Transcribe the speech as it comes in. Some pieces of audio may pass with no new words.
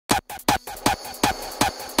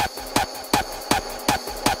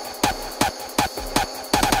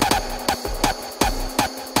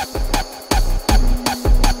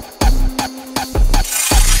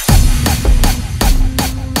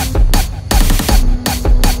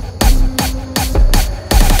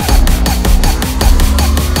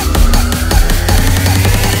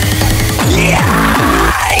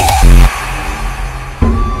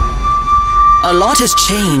lot has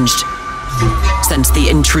changed since the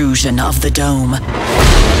intrusion of the dome.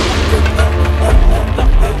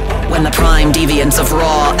 When the prime deviants of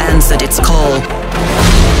Ra answered its call,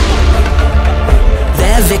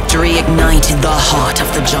 their victory ignited the heart of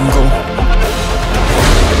the jungle.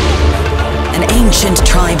 An ancient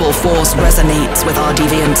tribal force resonates with our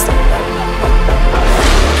deviants,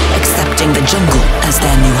 accepting the jungle as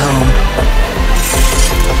their new home.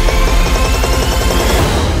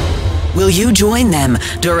 Will you join them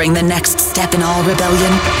during the next step in our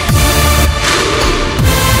rebellion?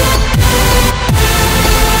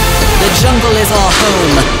 The jungle is our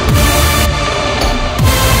home.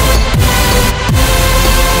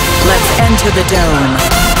 Let's enter the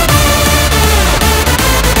dome.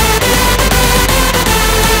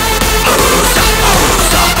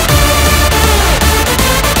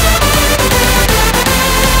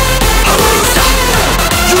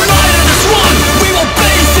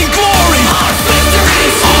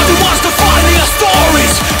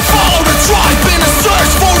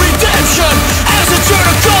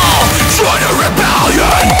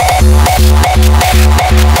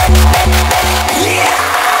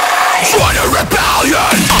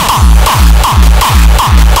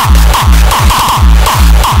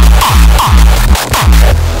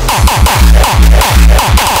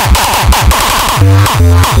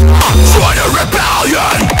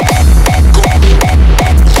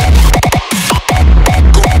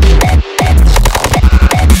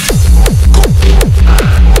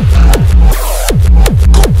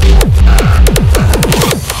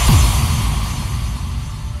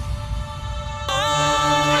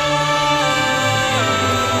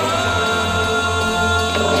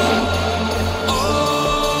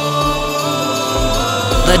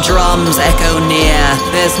 The drums echo near,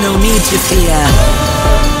 there's no need to fear.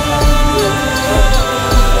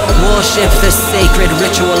 Worship the sacred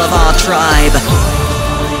ritual of our tribe.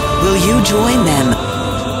 Will you join them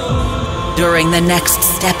during the next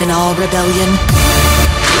step in our rebellion?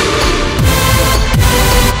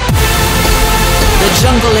 The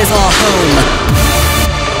jungle is our home.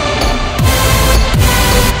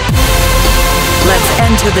 Let's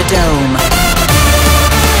enter the dome.